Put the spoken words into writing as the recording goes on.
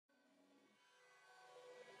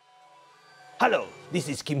Hello, this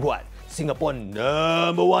is Kim Huat, Singapore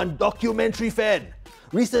 #1 documentary fan.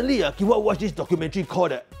 Recently, Kim Huat watched this documentary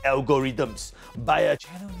called Algorithms by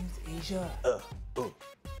Channel News Asia.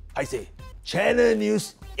 I say Channel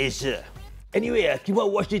News Asia. Anyway, Kim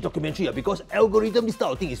Huat watched this documentary because algorithm, this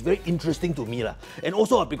type of thing is very interesting to me and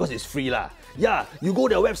also because it's free Yeah, you go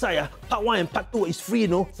their website, part 1 and part 2 is free,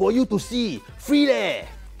 for you to see. Free leh.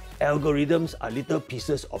 Algorithms are little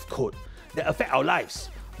pieces of code that affect our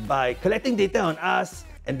lives by collecting data on us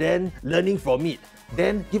and then learning from it.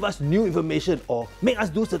 Then give us new information or make us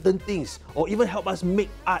do certain things or even help us make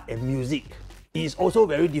art and music. It is also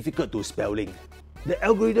very difficult to spelling. The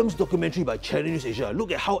Algorithms documentary by Channel News Asia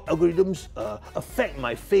look at how algorithms affect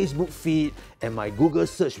my Facebook feed and my Google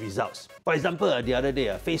search results. For example, the other day,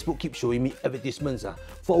 Facebook keeps showing me advertisements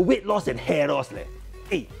for weight loss and hair loss.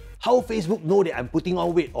 Hey, how Facebook know that I'm putting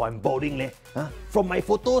on weight or I'm balding? From my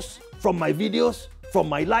photos, from my videos, from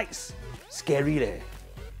my likes? Scary.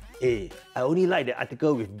 Hey, I only like the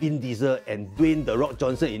article with Vin Diesel and Dwayne "The Rock"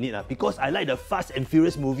 Johnson in it because I like the Fast and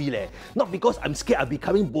Furious movie not because I'm scared of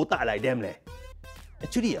becoming botak like them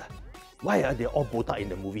Actually, why are they all botak in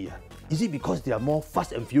the movie? Is it because they are more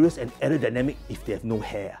fast and furious and aerodynamic if they have no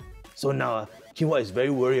hair? So now, Kim Huat is very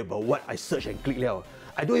worried about what I search and click now.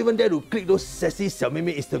 I don't even dare to click those sassy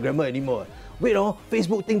xiaomei Instagrammer anymore. Wait,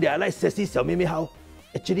 Facebook think that I like sassy xiaomei how?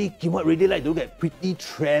 Actually, Kim Huat really like to look at pretty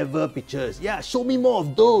travel pictures. Yeah, show me more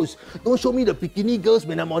of those. Don't show me the bikini girls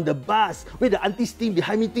when I'm on the bus. Where the auntie steam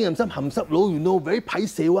behind me think I'm some hamsap low, very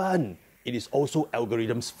paiseh one. It is also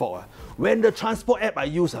algorithms' fault. When the transport app I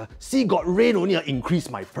use, see got rain only increase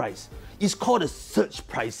my price. It's called a search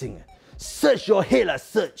pricing. Search your head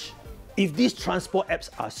search. If these transport apps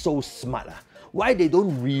are so smart, why they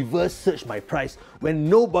don't reverse search my price when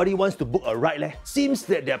nobody wants to book a ride? Seems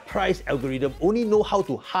that their price algorithm only know how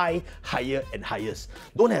to high, higher and highest.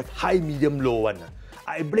 Don't have high, medium, low one.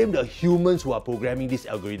 I blame the humans who are programming these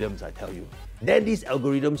algorithms, I tell you. Then these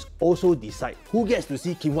algorithms also decide who gets to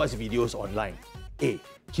see Kim Huat's videos online. Hey,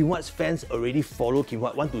 Kim Huat's fans already follow Kim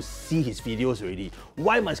Huat, want to see his videos already.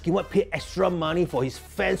 Why must Kim Huat pay extra money for his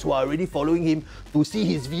fans who are already following him to see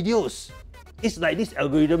his videos? It's like these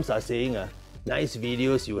algorithms are saying, nice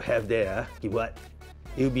videos you have there, Kim Huat.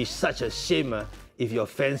 It will be such a shame if your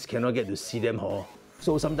fans cannot get to see them.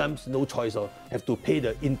 So sometimes no choice, have to pay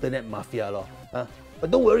the internet mafia. But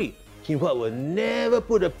don't worry, Kim Huat will never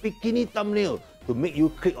put a bikini thumbnail to make you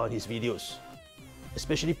click on his videos.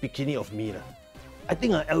 Especially bikini of me. I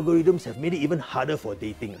think algorithms have made it even harder for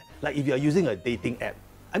dating. Like if you are using a dating app.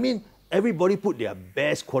 I mean, everybody put their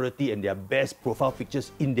best quality and their best profile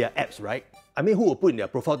pictures in their apps, right? I mean, who will put in their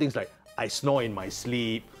profile things like, I snore in my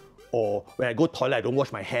sleep, or when I go toilet I don't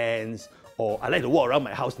wash my hands, or I like to walk around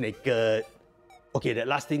my house naked. Okay, that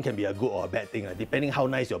last thing can be a good or a bad thing, depending how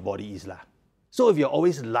nice your body is. So if you're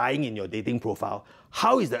always lying in your dating profile,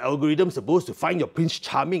 how is the algorithm supposed to find your Prince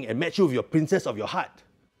Charming and match you with your princess of your heart?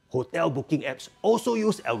 Hotel booking apps also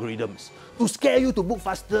use algorithms to scare you to book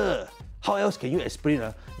faster. How else can you explain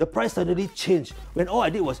the price suddenly changed when all I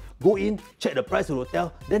did was go in, check the price of the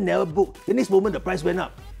hotel, then never book. The next moment the price went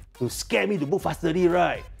up. To scare me to book faster,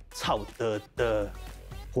 right? Cao de.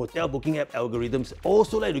 Hotel booking app algorithms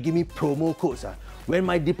also like to give me promo codes when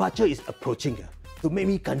my departure is approaching to make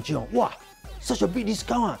me kanchiong. Wow, such a big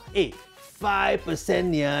discount. Hey, 5%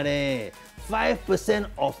 near 5%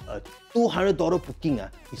 of a $200 booking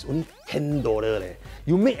is only $10.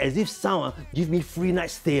 You make as if sound give me free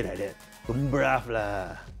night stay like that. Don't brav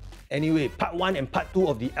lah. Anyway, part 1 and part 2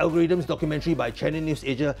 of the Algorithms documentary by Channel News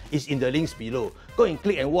Asia is in the links below. Go and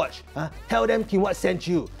click and watch. Tell them Kim Huat sent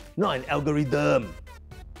you, not an algorithm.